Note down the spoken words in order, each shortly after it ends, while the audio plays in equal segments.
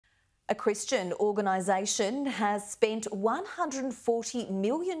A Christian organisation has spent $140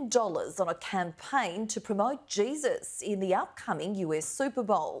 million on a campaign to promote Jesus in the upcoming US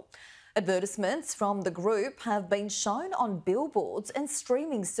Superbowl. Advertisements from the group have been shown on billboards and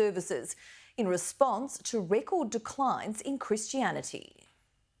streaming services in response to record declines in Christianity.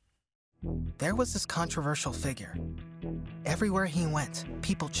 There was this controversial figure. Everywhere he went,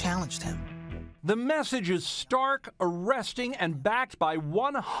 people challenged him. The message is stark, arresting, and backed by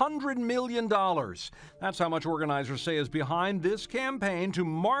 $100 million. That's how much organizers say is behind this campaign to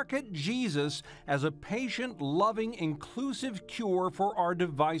market Jesus as a patient, loving, inclusive cure for our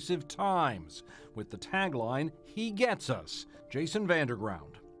divisive times. With the tagline, "He gets us." Jason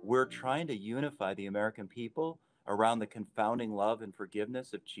Vanderground. We're trying to unify the American people around the confounding love and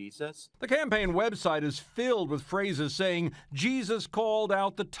forgiveness of Jesus. The campaign website is filled with phrases saying Jesus called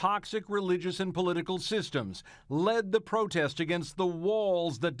out the toxic religious and political systems, led the protest against the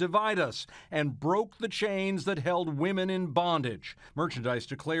walls that divide us, and broke the chains that held women in bondage. Merchandise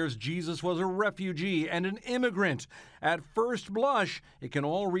declares Jesus was a refugee and an immigrant. At first blush, it can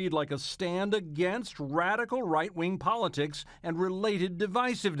all read like a stand against radical right-wing politics and related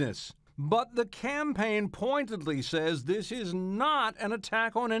divisiveness. But the campaign pointedly says this is not an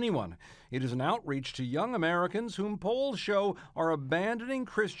attack on anyone. It is an outreach to young Americans whom polls show are abandoning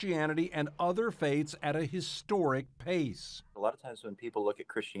Christianity and other faiths at a historic pace. A lot of times when people look at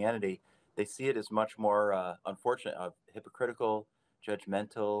Christianity, they see it as much more unfortunate, hypocritical,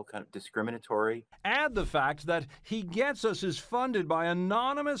 judgmental, kind of discriminatory. Add the fact that He Gets Us is funded by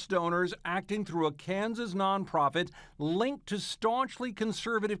anonymous donors acting through a Kansas nonprofit linked to staunchly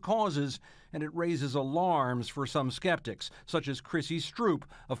conservative causes, and it raises alarms for some skeptics, such as Chrissy Stroop,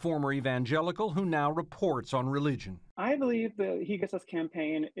 a former evangelical who now reports on religion. I believe the He Gets Us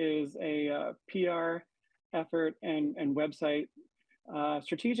campaign is a PR effort and website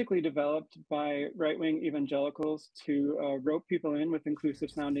strategically developed by right-wing evangelicals to rope people in with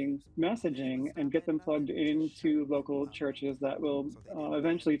inclusive-sounding messaging and get them plugged into local churches that will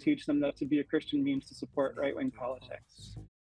eventually teach them that to be a Christian means to support right-wing politics.